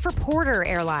were looking for Porter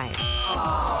Airlines.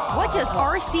 What does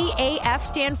RCAF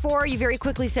stand for? You very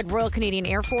quickly said Royal Canadian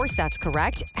Air Force. That's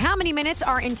correct. How many minutes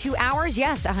are in 2 hours?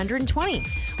 Yes, 120.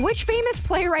 Which famous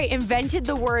playwright invented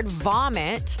the word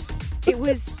vomit? It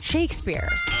was Shakespeare.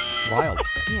 Wild.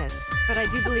 Yes, but I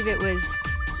do believe it was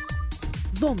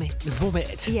vomit.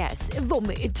 Vomit. Yes,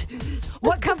 vomit.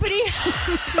 What company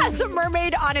has a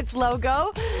mermaid on its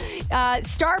logo?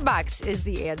 Starbucks is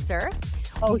the answer.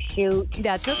 Oh, shoot.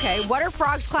 That's okay. What are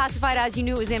frogs classified as? You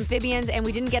knew it was amphibians, and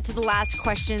we didn't get to the last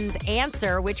question's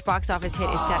answer. Which box office hit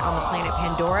is set on the planet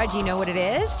Pandora? Do you know what it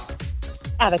is?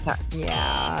 Avatar.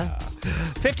 Yeah.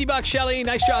 $50, Shelly.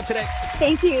 Nice job today.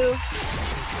 Thank you.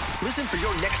 Listen for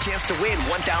your next chance to win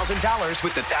 $1,000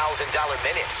 with the $1,000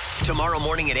 minute. Tomorrow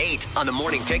morning at 8 on the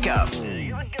Morning Pickup.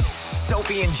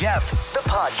 Sophie and Jeff, the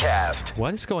podcast.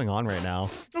 What is going on right now?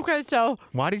 Okay, so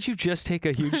Why did you just take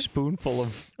a huge spoonful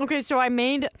of...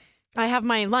 I have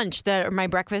my lunch or my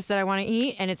breakfast that I want to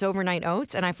eat, and it's overnight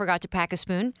oats, and I forgot to pack a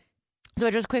spoon. So I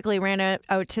just quickly ran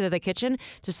out to the kitchen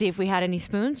to see if we had any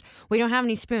spoons. We don't have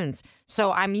any spoons,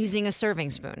 so I'm using a serving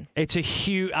spoon. It's a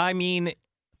huge... I mean,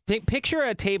 picture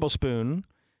a tablespoon,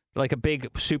 like a big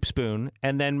soup spoon,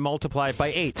 and then multiply it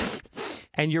by 8.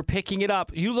 and you're picking it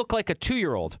up. You look like a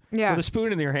 2-year-old with a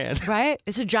spoon in your hand. Right?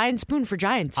 It's a giant spoon for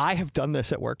giants. I have done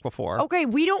this at work before. Okay,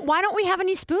 why don't we have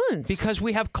any spoons? Because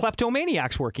we have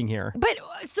kleptomaniacs working here. But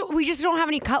so we just don't have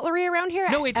any cutlery around here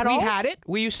No, at all? we had it.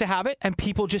 We used to have it, and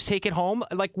people just take it home.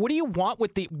 Like, what do you want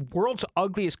with the world's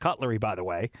ugliest cutlery, by the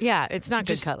way? Yeah, it's not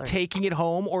just good cutlery. Taking it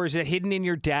home, or is it hidden in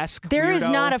your desk? There is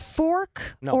weirdo? not a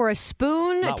fork or a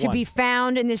spoon Not to one. be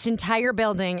found in this entire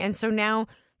building. And so now,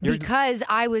 because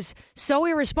I was so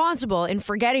irresponsible in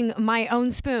forgetting my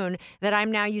own spoon, that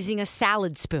I'm now using a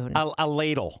salad spoon. A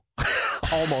ladle.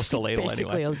 Almost a ladle,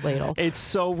 Basically anyway. a ladle. It's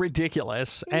so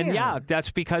ridiculous. And that's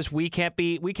because we can't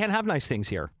have nice things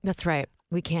here. That's right.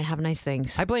 We can't have nice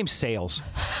things. I blame sales.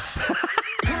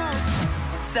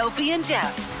 Sophie and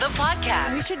Jeff, the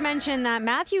podcast. We should mention that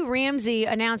Matthew Ramsey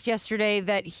announced yesterday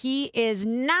that he is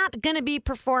not going to be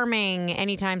performing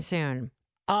anytime soon.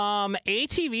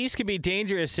 ATVs can be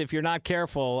dangerous if you're not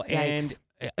careful. Yikes.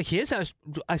 And he has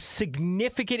a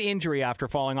significant injury after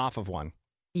falling off of one.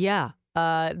 Yeah.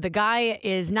 The guy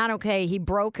is not okay. He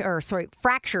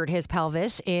fractured his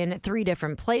pelvis in 3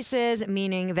 different places,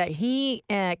 meaning that he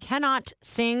cannot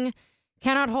sing,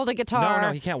 cannot hold a guitar.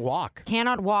 No, he can't walk.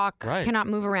 Cannot walk, Right. cannot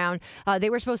move around. They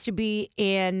were supposed to be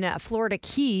in Florida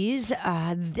Keys,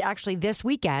 actually this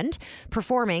weekend,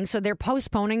 performing. So they're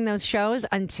postponing those shows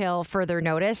until further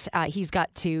notice. He's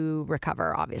got to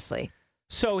recover, obviously.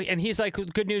 So, and he's like,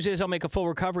 good news is I'll make a full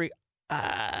recovery.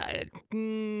 I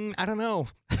don't know.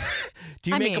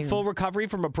 Do you make a full recovery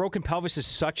from a broken pelvis is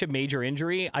such a major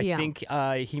injury? I think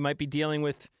he might be dealing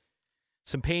with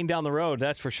some pain down the road,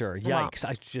 that's for sure. Yikes.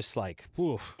 I just like,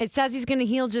 oof. It says he's going to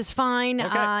heal just fine.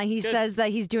 Okay, he says that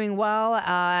he's doing well.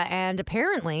 And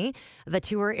apparently the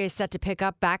tour is set to pick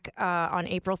up back on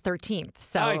April 13th.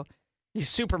 So he's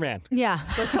Superman. yeah.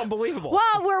 That's unbelievable.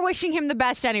 Well, we're wishing him the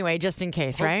best anyway, just in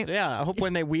case, right? Yeah. I hope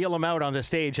when they wheel him out on the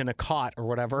stage in a cot or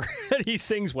whatever, he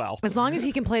sings well. As long as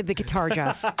he can play the guitar,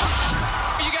 Jeff. Are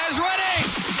you guys ready?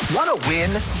 Want to win?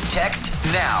 Text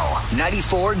now.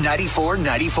 94 94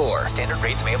 94. Standard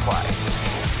rates may apply.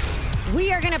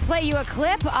 We are going to play you a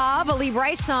clip of a Lee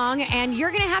Bryce song, and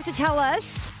you're going to have to tell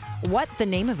us what the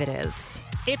name of it is.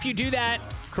 If you do that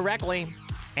correctly,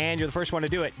 and you're the first one to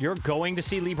do it, you're going to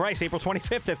see Lee Bryce April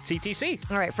 25th at CTC.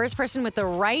 All right, first person with the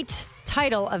right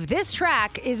title of this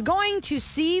track is going to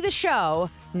see the show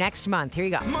next month. Here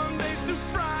you go. Monday through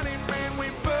Friday, man, we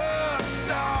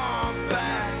bust our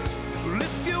backs.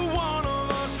 If you want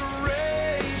us to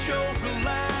raise your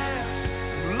glass,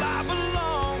 I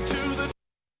belong to the...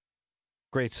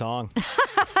 Great song.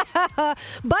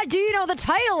 But do you know the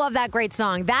title of that great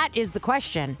song? That is the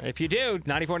question. If you do,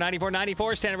 94 94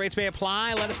 94, standard rates may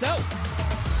apply. Let us know.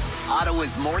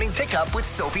 Ottawa's Morning Pickup with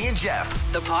Sophie and Jeff.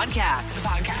 The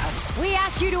podcast. We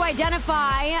asked you to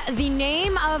identify the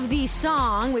name of the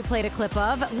song we played a clip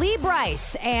of, Lee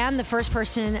Bryce, and the first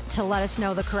person to let us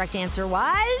know the correct answer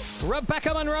was...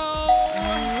 Rebecca Monroe.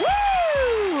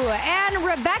 Woo! And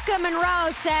Rebecca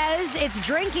Monroe says it's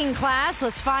drinking class.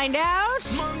 Let's find out.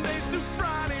 Monday through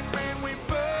Friday, man, we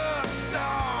bust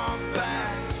our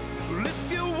backs.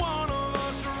 If you want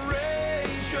us to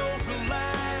raise your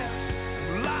glass,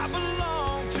 I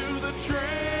belong to the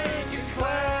drinking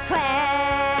class.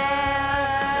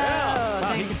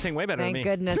 Wow, he can sing way better than me.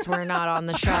 Thank goodness we're not on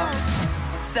the show.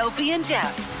 Sophie and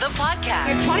Jeff, the podcast.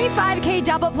 Your 25K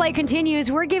double play continues.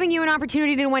 We're giving you an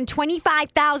opportunity to win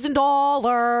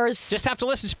 $25,000. Just have to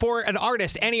listen for an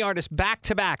artist, any artist, back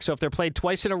to back. So if they're played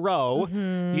twice in a row,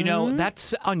 you know,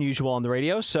 that's unusual on the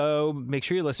radio. So make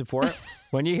sure you listen for it.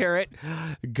 When you hear it,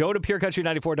 go to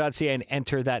purecountry94.ca and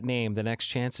enter that name. The next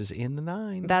chance is in the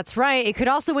 9. That's right. It could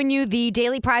also win you the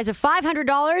daily prize of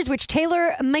 $500, which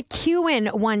Taylor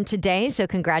McEwen won today. So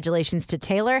congratulations to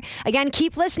Taylor. Again,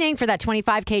 keep listening for that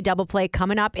 25K double play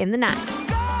coming up in the 9.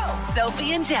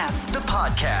 Sophie and Jeff. The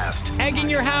podcast. Egging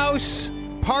your house,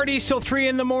 parties till 3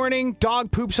 in the morning,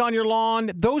 dog poops on your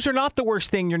lawn. Those are not the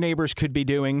worst thing your neighbors could be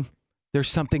doing. There's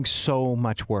something so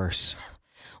much worse.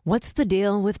 What's the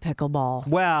deal with pickleball?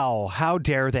 Well, how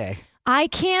dare they? I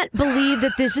can't believe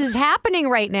that this is happening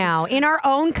right now in our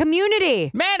own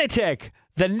community. Manitic,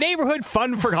 the neighborhood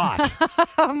fun forgot.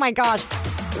 Oh my gosh.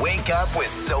 Wake up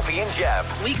with Sophie and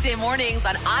Jeff. Weekday mornings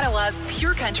on Ottawa's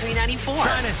Pure Country 94.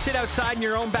 Trying to sit outside in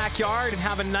your own backyard and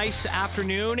have a nice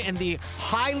afternoon and the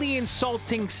highly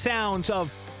insulting sounds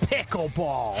of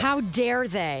pickleball. How dare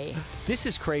they? This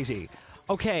is crazy.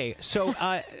 Okay, so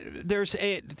there's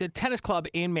the tennis club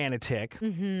in Manitic,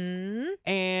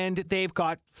 and they've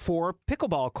got 4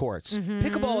 pickleball courts.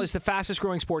 Pickleball is the fastest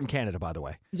growing sport in Canada, by the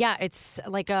way. Yeah, it's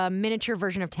like a miniature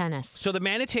version of tennis. So the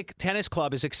Manitic Tennis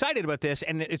Club is excited about this,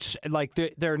 and it's like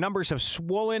their numbers have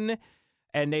swollen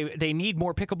and they need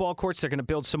more pickleball courts. They're going to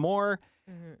build some more.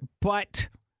 But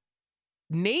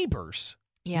neighbors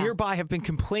nearby have been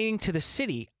complaining to the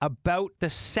city about the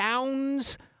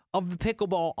sounds of the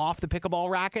pickleball off the pickleball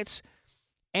rackets.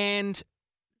 And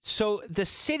so the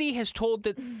city has told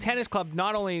the tennis club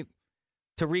not only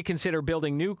to reconsider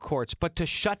building new courts, but to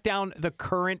shut down the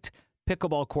current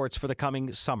pickleball courts for the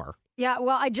coming summer. Yeah,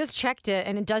 well, I just checked it,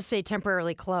 and it does say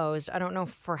temporarily closed. I don't know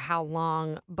for how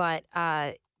long, but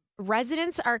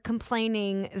residents are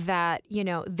complaining that,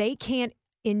 they can't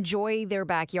enjoy their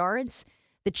backyards.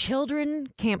 The children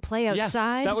can't play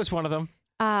outside. Yeah, that was one of them.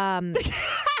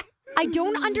 I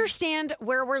don't understand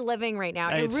where we're living right now.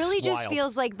 It really just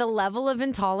feels like the level of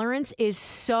intolerance is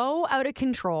so out of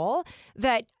control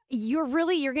that you're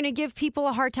going to give people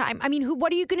a hard time. I mean,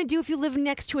 what are you going to do if you live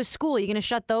next to a school? Are you going to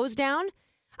shut those down?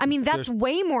 I mean, that's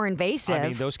way more invasive. I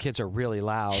mean, those kids are really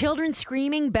loud. Children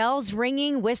screaming, bells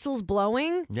ringing, whistles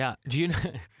blowing. Yeah. Do you know?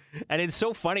 And it's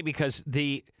so funny because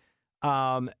the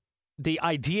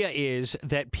idea is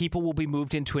that people will be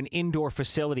moved into an indoor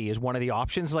facility is one of the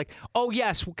options. Like, oh,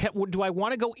 yes, do I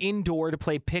want to go indoor to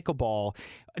play pickleball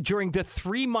during the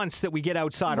 3 months that we get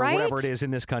outside or whatever it is in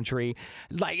this country?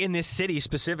 Like in this city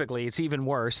specifically, it's even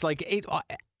worse. Like,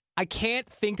 I can't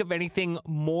think of anything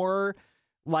more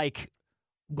like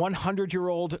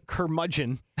 100-year-old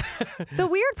curmudgeon. The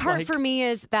weird part for me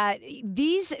is that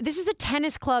this is a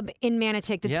tennis club in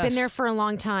Manotick that's been there for a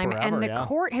long time, and the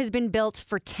court has been built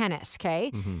for tennis,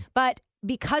 okay? But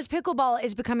because pickleball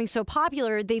is becoming so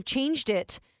popular, they've changed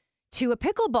it to a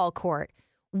pickleball court.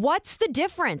 What's the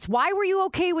difference? Why were you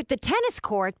okay with the tennis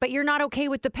court, but you're not okay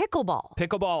with the pickleball?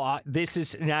 Pickleball, this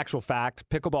is an actual fact.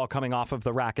 Pickleball coming off of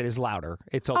the racket is louder.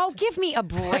 Oh, give me a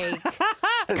break.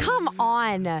 Come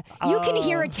on. You can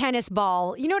hear a tennis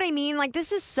ball. You know what I mean? Like,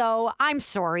 this is I'm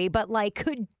sorry, but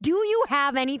do you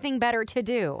have anything better to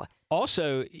do?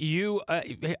 Also, you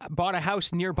bought a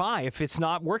house nearby. If it's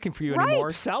not working for you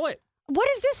anymore, sell it. What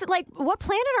is this? What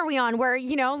planet are we on where,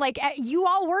 you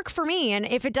all work for me, and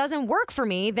if it doesn't work for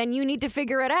me, then you need to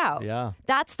figure it out. Yeah.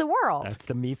 That's the world. That's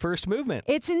the me first movement.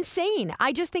 It's insane.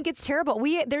 I just think it's terrible.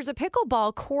 There's a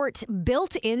pickleball court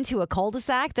built into a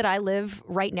cul-de-sac that I live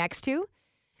right next to,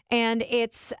 and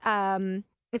it's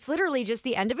literally just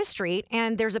the end of a street,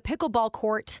 and there's a pickleball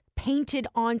court painted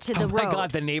onto the road. Oh my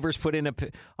God, the neighbors put in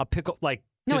a pickle,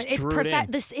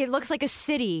 it looks like a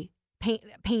city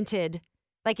painted.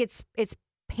 Like it's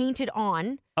painted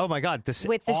on. Oh my God!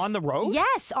 On the road?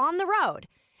 Yes, on the road.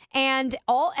 And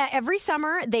every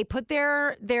summer they put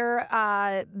their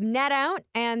net out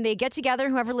and they get together,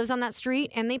 whoever lives on that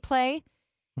street, and they play.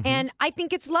 And I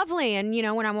think it's lovely. And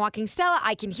when I'm walking Stella,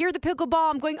 I can hear the pickleball.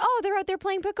 I'm going, oh, they're out there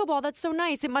playing pickleball. That's so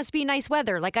nice. It must be nice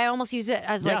weather. Like I almost use it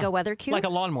as like a weather cue, like a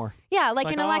lawnmower. Yeah,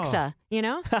 like an Alexa.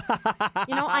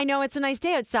 I know it's a nice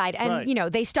day outside, and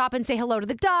they stop and say hello to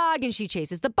the dog, and she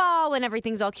chases the ball, and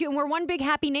everything's all cute, and we're one big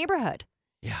happy neighborhood.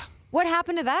 Yeah. What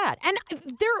happened to that? And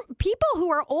there are people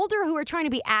who are older who are trying to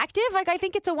be active. Like, I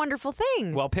think it's a wonderful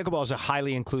thing. Well, pickleball is a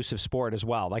highly inclusive sport as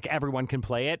well. Like, everyone can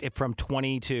play it from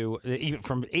 20 to even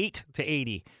from 8 to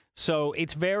 80. So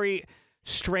it's very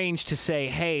strange to say,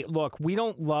 hey, look, we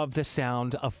don't love the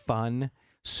sound of fun,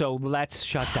 so let's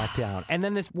shut that down. And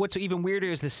then what's even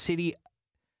weirder is the city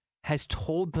has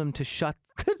told them to shut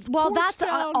that's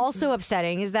down. Also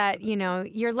upsetting is that,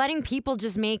 you're letting people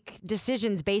just make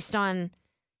decisions based on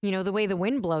the way the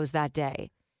wind blows that day.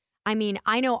 I mean,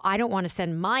 I know I don't want to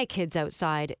send my kids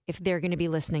outside if they're going to be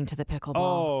listening to the pickleball.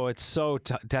 Oh, it's so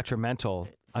detrimental.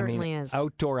 It certainly is.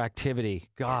 Outdoor activity.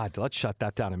 God, let's shut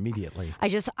that down immediately.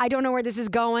 I don't know where this is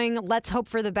going. Let's hope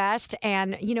for the best.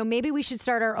 And, maybe we should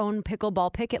start our own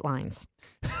pickleball picket lines.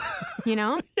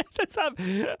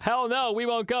 Hell no, we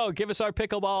won't go. Give us our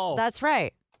pickleball. That's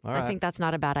right. All right. I think that's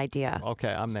not a bad idea. Okay,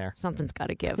 I'm there. Something's got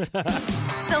to give.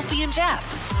 Sophie and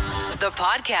Jeff, the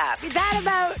podcast. That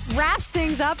about wraps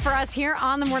things up for us here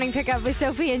on the Morning Pickup with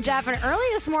Sophie and Jeff. And early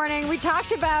this morning, we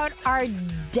talked about our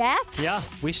deaths. Yeah,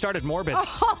 we started morbid.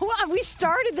 Oh, we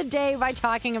started the day by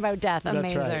talking about death.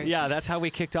 Amazing. That's right. Yeah, that's how we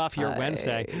kicked off your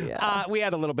Wednesday. Yeah. We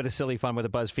had a little bit of silly fun with a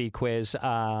BuzzFeed quiz.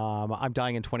 I'm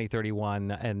dying in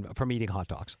 2031 and from eating hot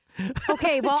dogs.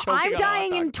 Okay, well, I'm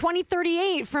dying in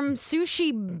 2038 from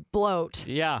sushi bloat.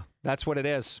 Yeah, that's what it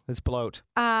is. It's bloat.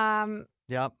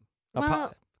 Yep.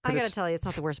 Well, I got to tell you, it's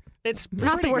not the worst. It's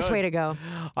not the worst way to go.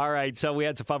 All right, so we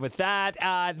had some fun with that.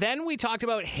 Then we talked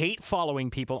about hate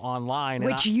following people online.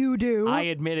 Which you do. I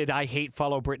admitted I hate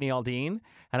follow Brittany Aldean,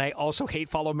 and I also hate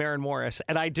follow Maren Morris.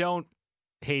 And I don't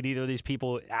hate either of these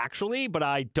people actually, but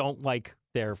I don't like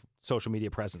their social media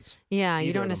presence. Yeah,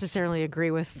 you don't necessarily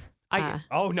agree with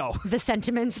Oh, no. the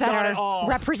sentiments that Not at are all.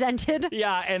 represented.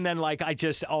 Yeah, and then like I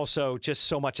just also just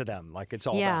so much of them. Like it's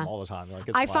all them all the time. Like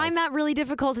it's I wild. find that really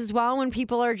difficult as well when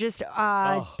people are just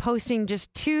posting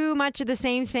just too much of the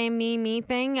same me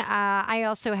thing. I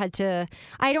also had to.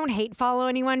 I don't hate follow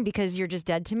anyone because you're just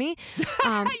dead to me.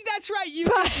 That's right. You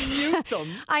just mute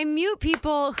them. I mute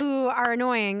people who are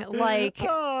annoying, like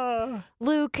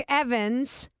Luke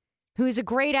Evans, who's a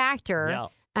great actor. Yeah.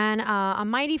 And a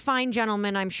mighty fine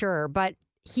gentleman, I'm sure, but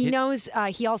he knows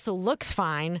he also looks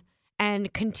fine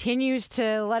and continues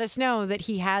to let us know that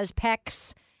he has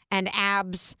pecs and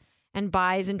abs and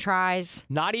buys and tries.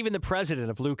 Not even the president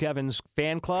of Luke Evans'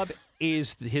 fan club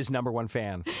is his number one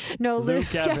fan. No,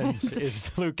 Luke Evans is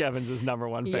Luke Evans' number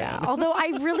one fan. Yeah, although I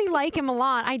really like him a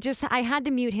lot. I had to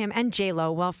mute him and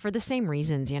J-Lo, well, for the same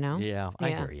reasons, you know? Yeah, I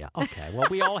hear you. Okay, well,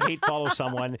 we all hate follow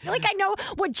someone. Like, I know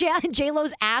what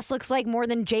J-Lo's ass looks like more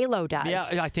than J-Lo does.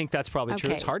 Yeah, I think that's probably true.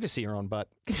 Okay. It's hard to see your own butt.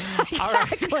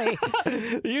 Exactly.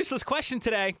 The useless question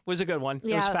today was a good one.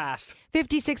 It was fast.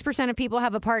 56% of people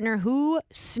have a partner who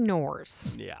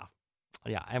snores. Yeah.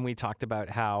 Yeah, and we talked about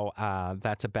how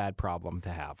that's a bad problem to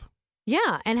have.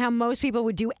 Yeah, and how most people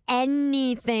would do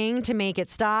anything to make it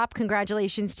stop.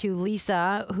 Congratulations to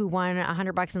Lisa, who won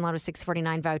 $100 in Lotto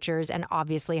 649 vouchers and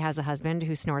obviously has a husband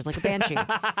who snores like a banshee.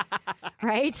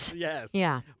 Right? Yes.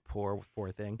 Yeah. Poor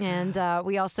thing. And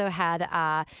we also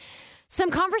had some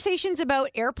conversations about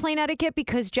airplane etiquette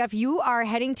because, Jeff, you are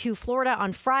heading to Florida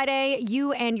on Friday.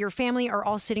 You and your family are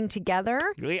all sitting together.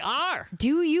 We are.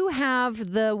 Do you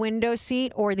have the window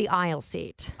seat or the aisle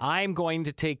seat? I'm going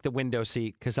to take the window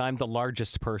seat because I'm the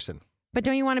largest person. But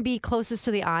don't you want to be closest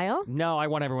to the aisle? No, I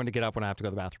want everyone to get up when I have to go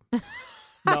to the bathroom.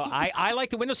 No, I like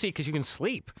the window seat because you can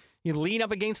sleep. You lean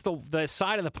up against the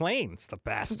side of the plane. It's the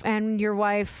best. And your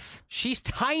wife? She's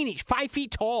tiny, 5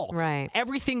 feet tall. Right.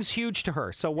 Everything's huge to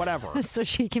her, so whatever. So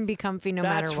she can be comfy no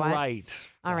matter what. That's right.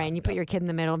 All right, and you put your kid in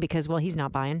the middle because, well, he's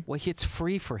not buying. Well, it's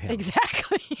free for him.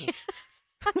 Exactly.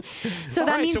 So All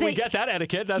that right, means so that we get that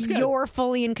etiquette. That's good. you're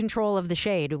fully in control of the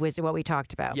shade, was what we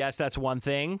talked about. Yes, that's one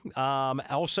thing.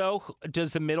 Also,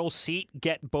 does the middle seat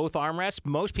get both armrests?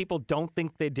 Most people don't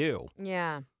think they do.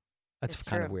 Yeah. That's It's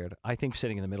kind of true. weird. I think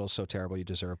sitting in the middle is so terrible. You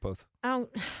deserve both. Oh,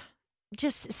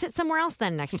 just sit somewhere else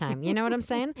then next time. You know what I'm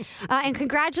saying? And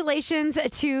congratulations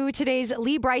to today's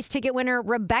Lee Bryce ticket winner,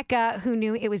 Rebecca, who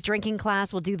knew it was drinking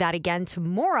class. We'll do that again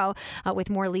tomorrow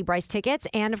with more Lee Bryce tickets.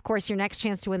 And, of course, your next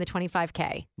chance to win the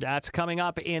 $25K. That's coming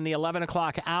up in the 11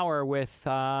 o'clock hour with,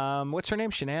 what's her name?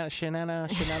 Shanana?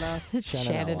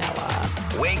 Shannon.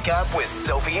 Wake up with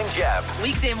Sophie and Jeff.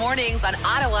 Weekday mornings on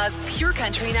Ottawa's Pure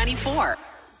Country 94.